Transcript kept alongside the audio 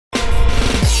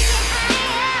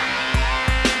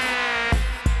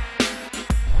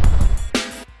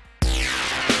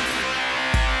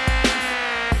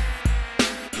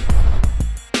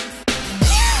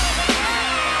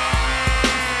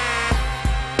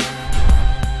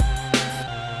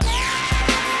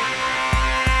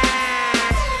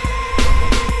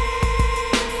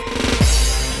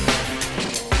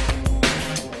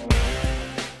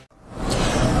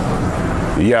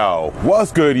Yo,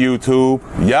 what's good, YouTube?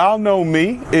 Y'all know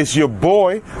me. It's your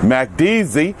boy, Mac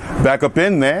DZ, back up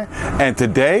in there. And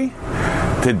today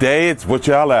it's what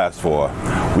y'all asked for.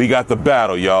 We got the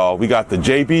battle, y'all. We got the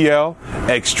JBL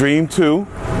Extreme 2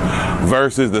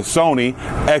 versus the Sony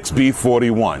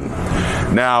XB41.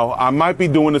 Now, I might be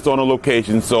doing this on a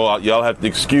location, so y'all have to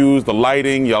excuse the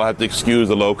lighting, y'all have to excuse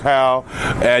the locale,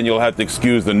 and you'll have to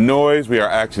excuse the noise. We are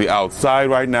actually outside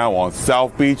right now on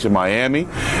South Beach in Miami.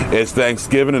 It's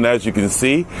Thanksgiving, and as you can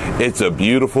see, it's a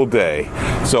beautiful day.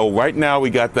 So right now we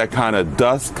got that kind of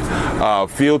dusk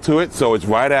feel to it, so it's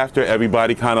right after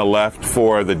everybody kind of left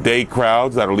for the day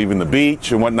crowds that are leaving the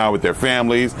beach and whatnot with their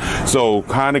families. So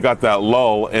kind of got that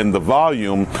lull in the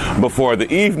volume before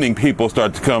the evening people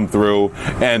start to come through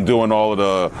and doing all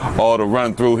the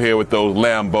run through here with those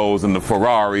Lambos and the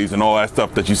Ferraris and all that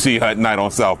stuff that you see at night on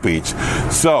South Beach.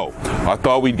 So I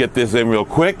thought we'd get this in real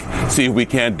quick, see if we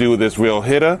can't do this real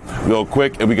hitter real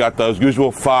quick. And we got those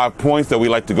usual 5 points that we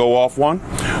like to go off on.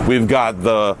 We've got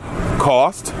the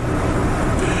cost,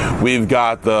 we've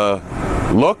got the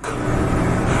look,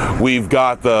 we've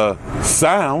got the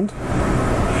sound,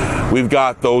 we've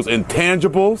got those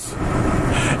intangibles,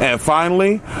 and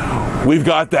finally we've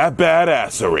got that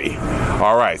badassery.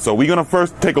 All right, so we're gonna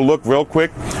first take a look real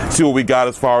quick, see what we got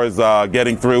as far as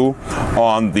getting through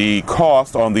on the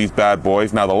cost on these bad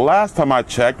boys. Now, the last time I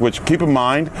checked, which keep in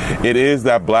mind, it is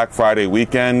that Black Friday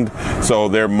weekend, so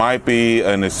there might be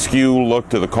an askew look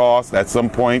to the cost at some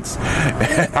points.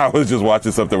 And I was just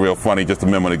watching something real funny just a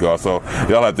minute ago, so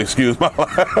y'all have to excuse my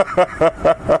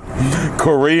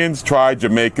Koreans try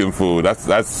Jamaican food.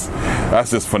 That's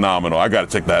just phenomenal. I got to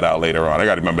check that out later on. I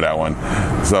got to remember that one.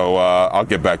 So I'll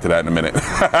get back to that in a minute.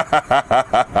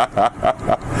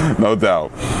 No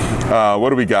doubt. What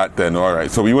do we got then? All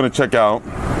right. So we want to check out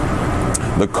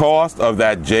the cost of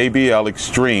that JBL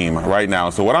Extreme right now.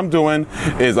 So what I'm doing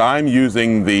is I'm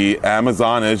using the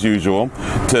Amazon as usual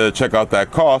to check out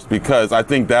that cost, because I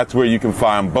think that's where you can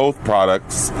find both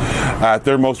products at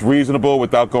their most reasonable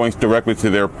without going directly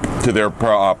to their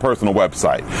personal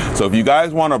website. So if you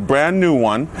guys want a brand new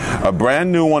one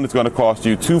is going to cost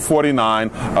you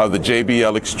 $249 of the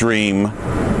JBL Extreme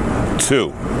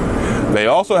 2. They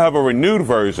also have a renewed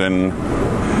version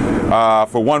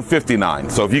for $159.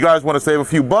 So if you guys want to save a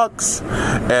few bucks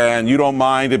and you don't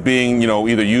mind it being,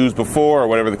 either used before or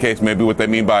whatever the case may be, what they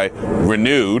mean by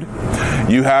renewed,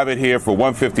 you have it here for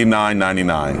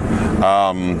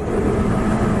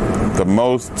 $159.99. The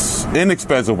most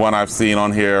inexpensive one I've seen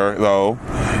on here, though,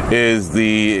 is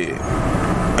the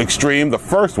Extreme, the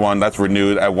first one that's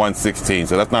renewed at $116.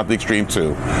 So that's not the Extreme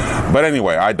 2. But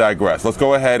anyway, I digress. Let's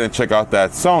go ahead and check out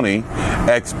that Sony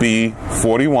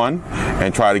XB41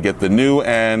 and try to get the new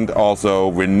and also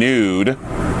renewed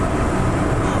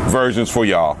versions for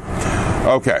y'all.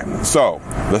 Okay, so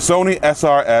the Sony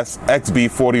SRS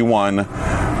XB41,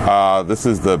 this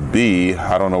is the B,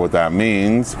 I don't know what that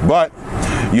means, but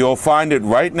you'll find it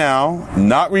right now,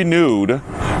 not renewed,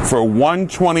 for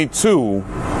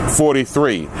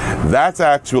 $122.43. That's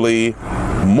actually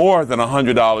more than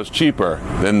 $100 cheaper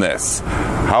than this.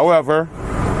 However,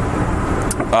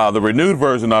 the renewed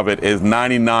version of it is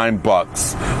 99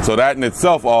 bucks. So that in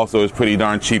itself also is pretty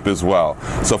darn cheap as well.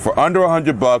 So for under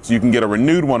 $100, you can get a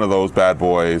renewed one of those bad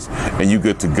boys and you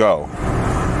good to go.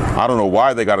 I don't know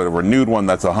why they got a renewed one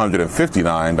that's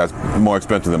 $159. That's more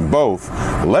expensive than both.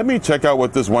 Let me check out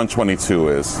what this 122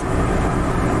 is.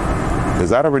 Is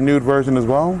that a renewed version as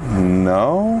well?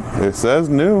 No, it says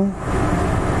new.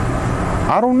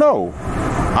 I don't know.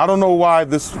 I don't know why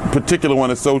this particular one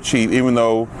is so cheap, even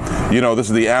though, this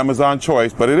is the Amazon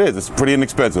choice, but it is. It's pretty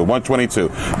inexpensive,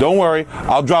 $122. Don't worry,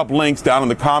 I'll drop links down in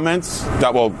the comments,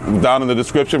 down in the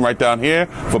description right down here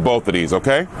for both of these,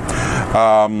 okay?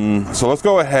 So let's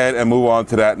go ahead and move on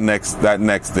to that next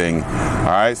thing. All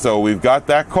right, so we've got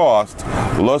that cost.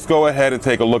 Let's go ahead and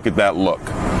take a look at that look.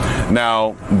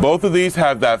 Now, both of these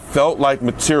have that felt-like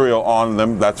material on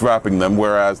them that's wrapping them,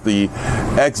 whereas the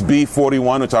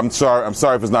XB41, which I'm sorry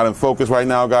if it's not in focus right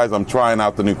now, guys. I'm trying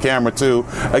out the new camera too.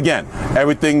 Again,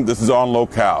 this is on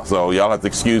locale, so y'all have to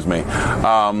excuse me.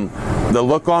 The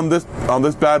look on this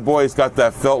bad boy, it's got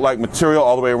that felt-like material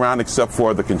all the way around, except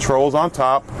for the controls on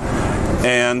top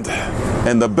and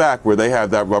in the back where they have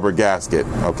that rubber gasket.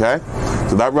 Okay,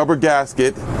 so that rubber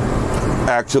gasket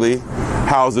actually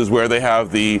houses where they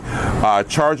have the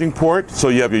charging port. So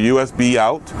you have your USB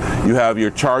out, you have your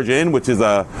charge in, which is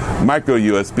a micro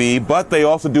USB, but they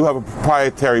also do have a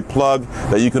proprietary plug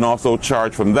that you can also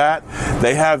charge from that.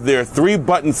 They have their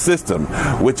 3-button system,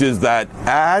 which is that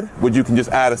add, which you can just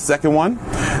add a second one.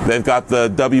 They've got the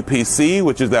WPC,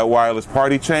 which is that wireless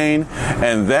party chain,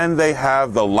 and then they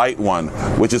have the light one,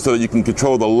 which is so that you can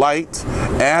control the light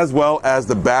as well as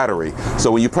the battery.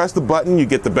 So when you press the button, you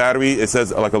get the battery. It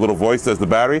says, like a little voice says the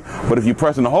battery, but if you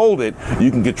press and hold it,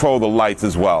 you can control the lights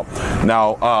as well.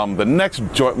 Now, the next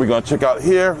joint we're going to check out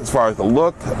here, as far as the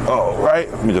look, all right,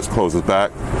 let me just close this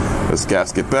back. This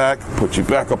gasket back, put you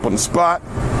back up on the spot,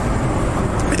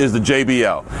 is the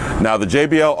JBL. Now, the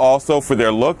JBL also, for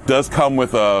their look, does come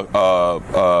with a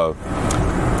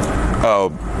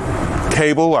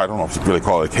cable. I don't know if you really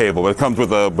call it a cable, but it comes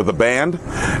with a band,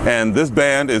 and this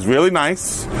band is really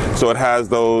nice. So it has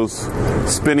those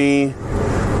spinny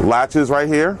latches right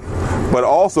here, but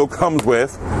also comes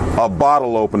with a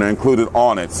bottle opener included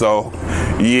on it. So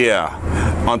yeah,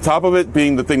 on top of it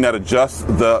being the thing that adjusts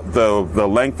the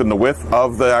length and the width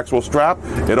of the actual strap,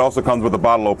 it also comes with a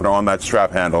bottle opener on that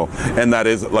strap handle, and that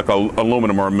is like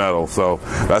aluminum or metal, so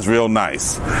that's real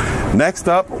nice. Next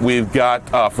up, we've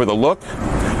got for the look,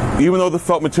 even though the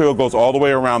felt material goes all the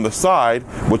way around the side,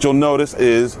 what you'll notice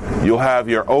is you'll have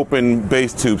your open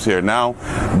base tubes here. Now,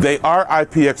 they are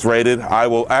IPX rated. I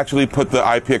will actually put the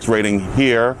IPX rating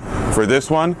here for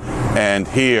this one and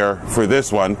here for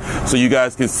this one, so you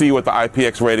guys can see what the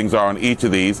IPX ratings are on each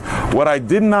of these. What I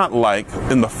did not like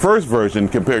in the first version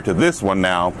compared to this one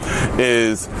now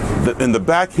is that in the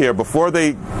back here, before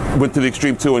they went to the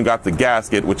Extreme 2 and got the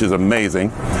gasket, which is amazing,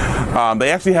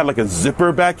 they actually had like a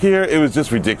zipper back here. It was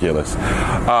just ridiculous.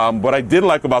 What I did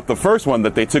like about the first one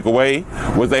that they took away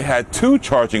was they had 2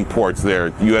 charging ports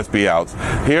there, USB outs.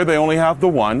 Here they only have the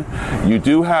one. You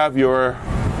do have your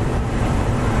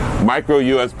micro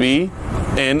USB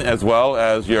in as well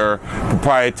as your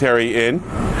proprietary in,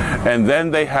 and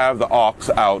then they have the aux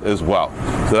out as well.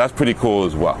 So that's pretty cool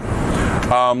as well.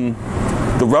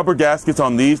 The rubber gaskets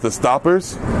on these, the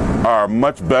stoppers, are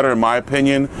much better in my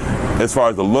opinion as far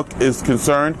as the look is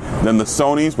concerned than the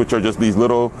Sonys, which are just these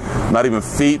little, not even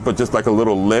feet, but just like a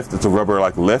little lift. It's a rubber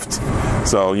like lift.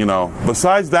 So, you know,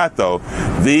 besides that though,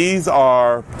 these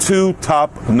are 2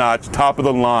 top-notch,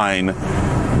 top-of-the-line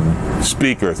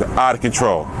speakers, out of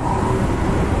control.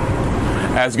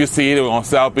 As you can see, on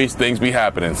South Beach, things be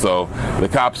happening, so the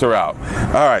cops are out.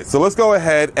 All right, so let's go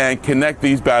ahead and connect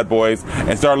these bad boys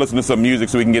and start listening to some music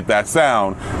so we can get that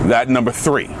sound, that number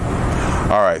 3.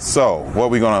 All right, so what are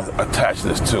we gonna attach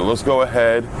this to? Let's go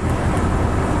ahead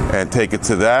and take it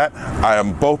to that. I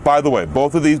am both, by the way,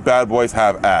 both of these bad boys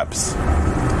have apps.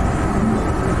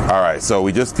 All right, so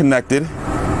we just connected.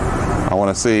 I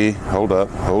wanna see, hold up,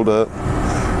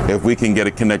 if we can get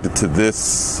it connected to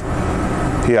this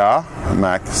here,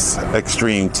 Max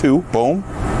Extreme 2, boom.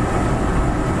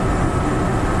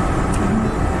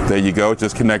 There you go,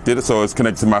 just connected. So it's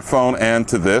connected to my phone and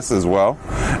to this as well.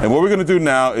 And what we're gonna do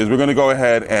now is we're gonna go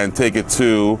ahead and take it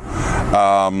to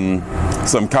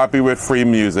some copyright-free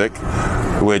music,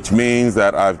 which means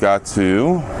that I've got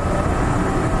to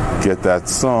get that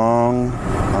song,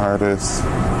 artist,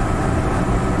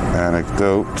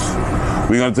 anecdote.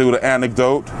 We're gonna do the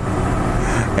anecdote,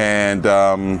 and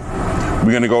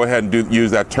we're gonna go ahead and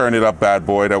use that Turn It Up bad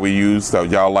boy that we use, that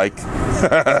y'all like.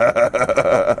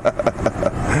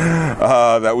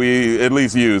 That we at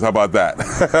least use. How about that?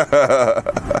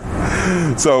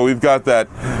 So we've got that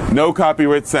no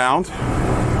copyright sound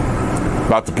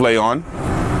about to play on.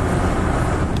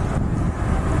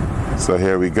 So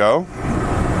here we go.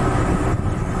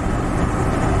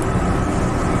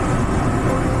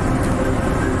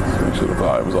 So make sure the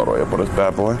volume is all the way up on this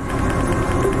bad boy.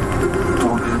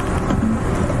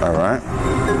 All right.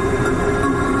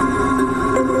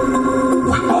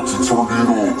 We're about to turn it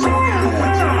on.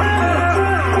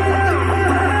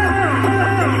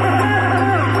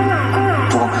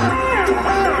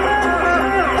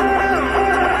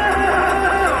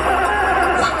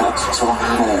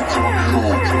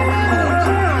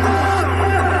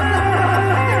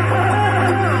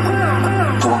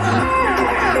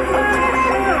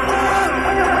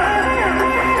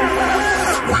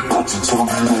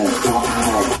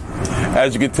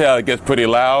 As you can tell, it gets pretty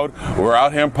loud. We're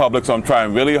out here in public, so I'm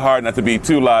trying really hard not to be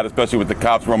too loud, especially with the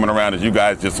cops roaming around, as you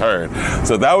guys just heard.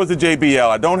 So that was the JBL.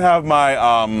 I don't have my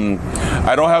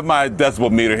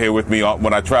decibel meter here with me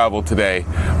when I travel today,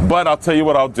 but I'll tell you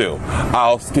what I'll do.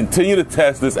 I'll continue to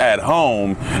test this at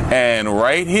home, and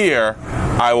right here,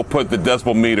 I will put the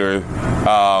decibel meter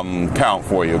count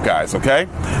for you guys, okay?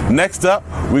 Next up,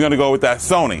 we're gonna go with that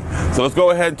Sony. So let's go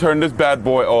ahead and turn this bad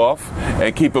boy off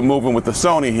and keep it moving with the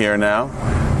Sony here now.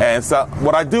 And so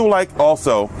what I do like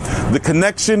also, the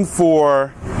connection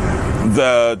for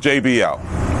the JBL.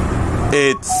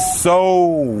 It's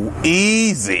so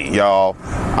easy, y'all.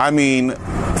 I mean,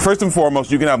 first and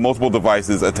foremost, you can have multiple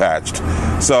devices attached.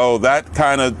 So that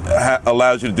kind of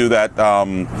allows you to do that,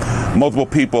 multiple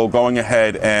people going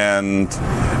ahead and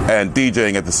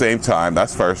DJing at the same time.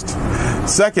 That's first.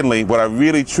 Secondly, what I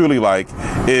really truly like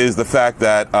is the fact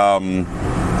that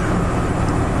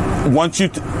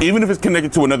even if it's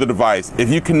connected to another device, if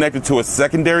you connect it to a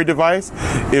secondary device,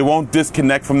 it won't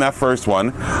disconnect from that first one,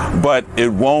 but it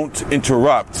won't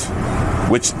interrupt,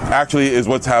 which actually is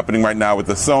what's happening right now with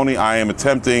the Sony. I am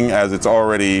attempting, as it's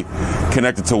already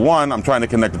connected to one, I'm trying to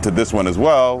connect it to this one as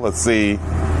well. Let's see.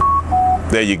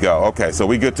 There you go. Okay, so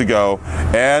we good to go.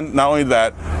 And not only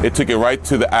that, it took it right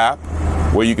to the app,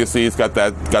 where you can see it's got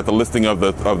the listing of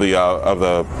the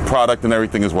product and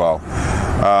everything as well.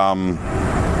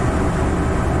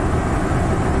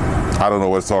 I don't know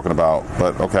what it's talking about,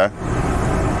 but okay.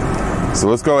 So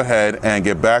let's go ahead and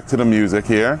get back to the music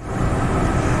here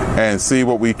and see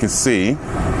what we can see.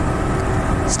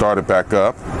 Start it back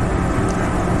up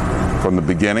from the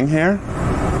beginning here.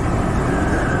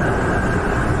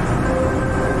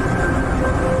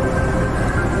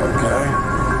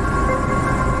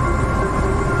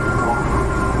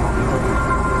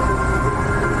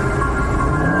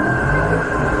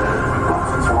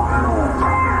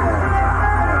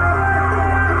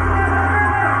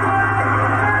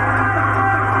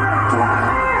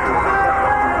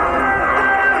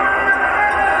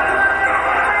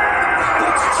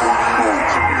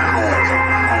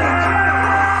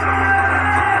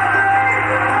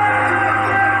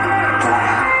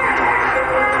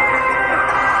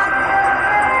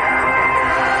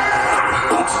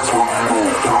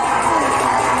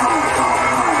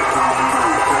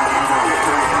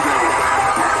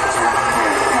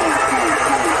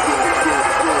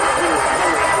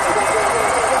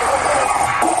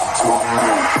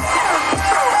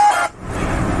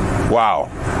 Wow,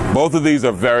 both of these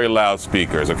are very loud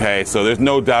speakers, okay? So there's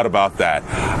no doubt about that.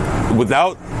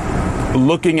 Without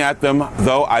looking at them,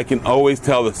 though, I can always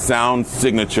tell the sound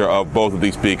signature of both of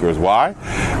these speakers. Why?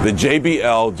 The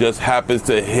JBL just happens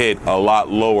to hit a lot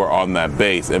lower on that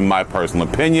bass, in my personal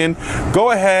opinion.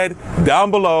 Go ahead,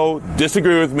 down below,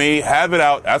 disagree with me, have it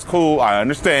out, that's cool, I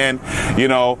understand, you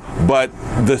know, but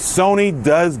the Sony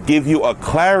does give you a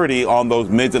clarity on those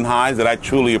mids and highs that I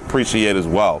truly appreciate as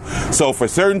well. So for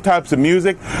certain types of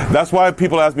music, that's why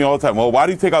people ask me all the time, well, why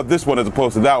do you take out this one as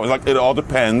opposed to that one? It's like, it all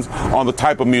depends on the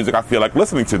type of music I feel like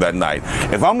listening to that night.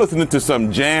 If I'm listening to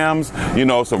some jams, you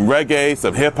know, some reggae,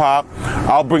 some hip hop,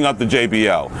 I'll bring out the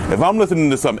JBL. If I'm listening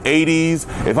to some 80s,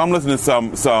 if I'm listening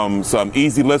to some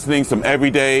easy listening, some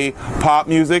everyday pop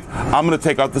music, I'm going to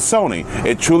take out the Sony.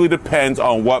 It truly depends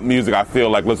on what music I feel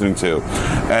like listening to.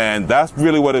 And that's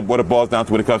really what it boils down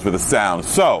to when it comes to the sound.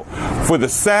 So for the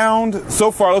sound,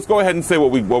 so far, let's go ahead and say what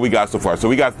we got so far. So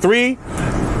we got three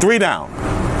down.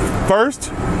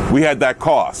 First, we had that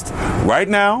cost. Right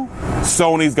now,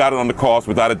 Sony's got it on the cost,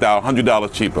 without a doubt,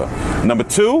 $100 cheaper. Number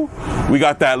two, we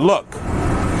got that look.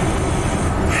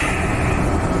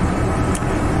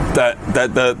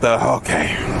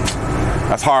 Okay.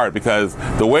 That's hard because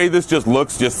the way this just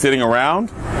looks just sitting around,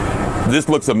 this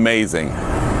looks amazing.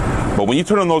 But when you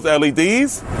turn on those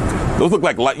LEDs, those look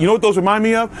like, you know what those remind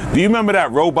me of? Do you remember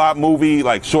that robot movie,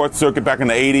 like Short Circuit back in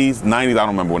the 80s, 90s? I don't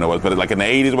remember when it was, but like in the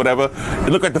 80s or whatever.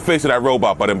 It looked like the face of that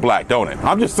robot, but in black, don't it?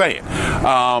 I'm just saying.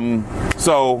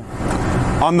 So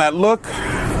on that look,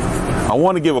 I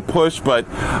want to give a push, but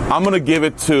I'm going to give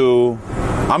it to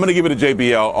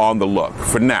JBL on the look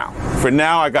for now. For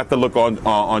now, I got the look on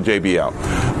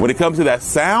JBL. When it comes to that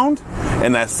sound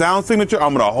and that sound signature,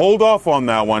 I'm going to hold off on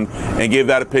that one and give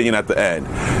that opinion at the end.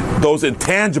 Those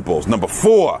intangibles, number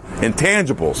 4,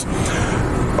 intangibles.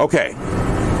 Okay,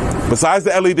 besides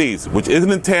the LEDs, which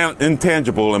isn't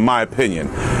intangible in my opinion,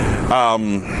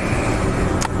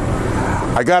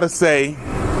 I gotta say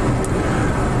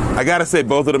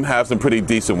both of them have some pretty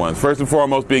decent ones. First and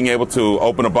foremost, being able to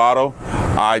open a bottle.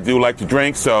 I do like to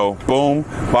drink, so boom,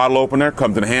 bottle opener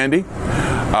comes in handy.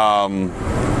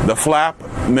 The flap,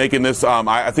 making this,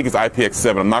 I think it's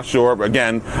IPX7, I'm not sure.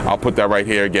 Again, I'll put that right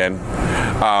here again.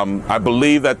 I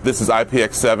believe that this is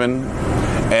IPX7,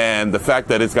 and the fact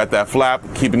that it's got that flap,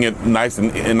 keeping it nice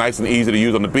and easy to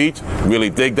use on the beach, really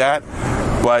dig that.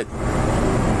 But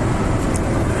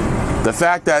the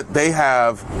fact that they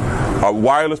have a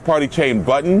wireless party chain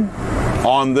button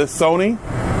on this Sony,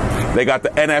 they got the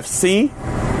NFC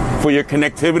for your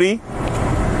connectivity.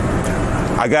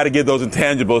 I got to give those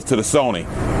intangibles to the Sony.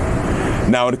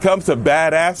 Now, when it comes to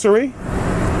badassery,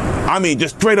 I mean,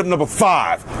 just straight up number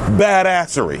 5,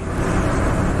 badassery.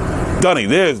 Dunny,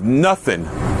 there's nothing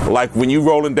like when you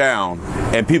rolling down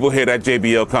and people hear that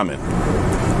JBL coming.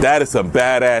 That is some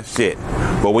badass shit.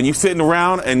 But when you're sitting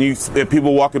around and if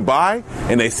people walking by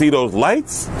and they see those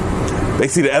lights, they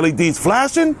see the LEDs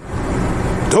flashing,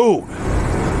 dude,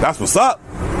 that's what's up.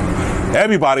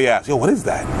 Everybody asks, yo, what is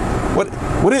that?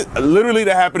 What is, literally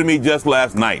that happened to me just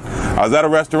last night. I was at a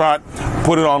restaurant,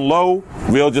 put it on low,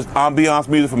 real just ambiance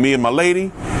music for me and my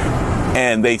lady,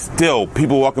 and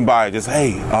people walking by just,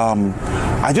 hey,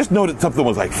 I just noticed something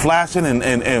was like flashing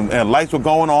and lights were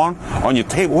going on your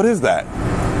table. What is that?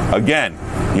 Again,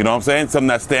 you know what I'm saying? Something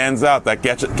that stands out, that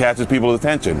catches people's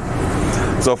attention.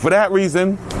 So for that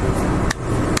reason,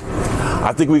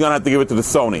 I think we're going to have to give it to the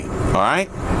Sony, all right?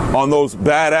 On those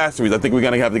badasseries, I think we're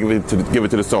going to have to give it to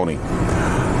the Sony.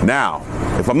 Now,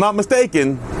 if I'm not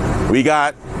mistaken, we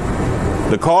got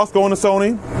the cost going to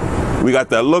Sony, we got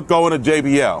that look going to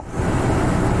JBL.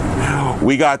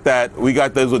 We got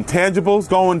those intangibles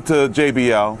going to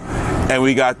JBL, and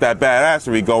we got that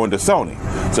badassery going to Sony.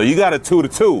 So you got a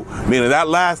 2-2, meaning that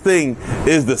last thing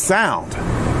is the sound.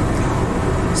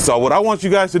 So what I want you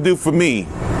guys to do for me,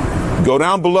 go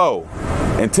down below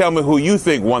and tell me who you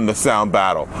think won the sound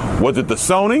battle. Was it the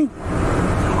Sony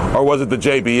or was it the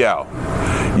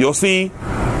JBL? You'll see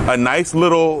a nice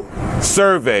little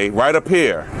survey right up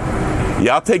here.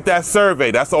 Y'all take that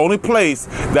survey. That's the only place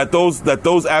that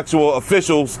those actual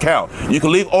officials count. You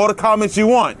can leave all the comments you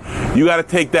want. You got to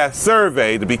take that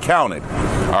survey to be counted.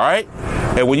 All right?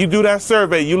 And when you do that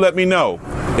survey, you let me know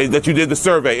that you did the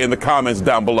survey in the comments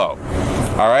down below.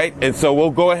 All right? And so we'll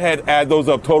go ahead, add those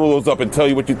up, total those up, and tell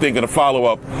you what you think of the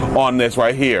follow-up on this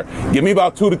right here. Give me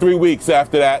about 2 to 3 weeks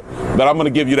after that I'm going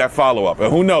to give you that follow-up.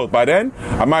 And who knows, by then,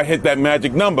 I might hit that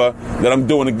magic number that I'm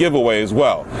doing a giveaway as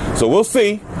well. So we'll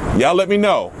see. Y'all let me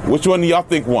know which one y'all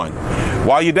think won.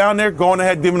 While you're down there, going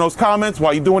ahead, giving those comments,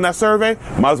 while you're doing that survey,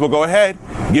 might as well go ahead,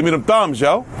 give me them thumbs,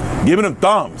 yo. Give me them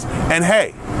thumbs. And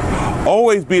hey,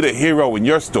 always be the hero in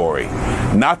your story,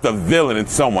 not the villain in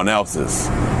someone else's.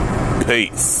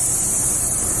 Peace.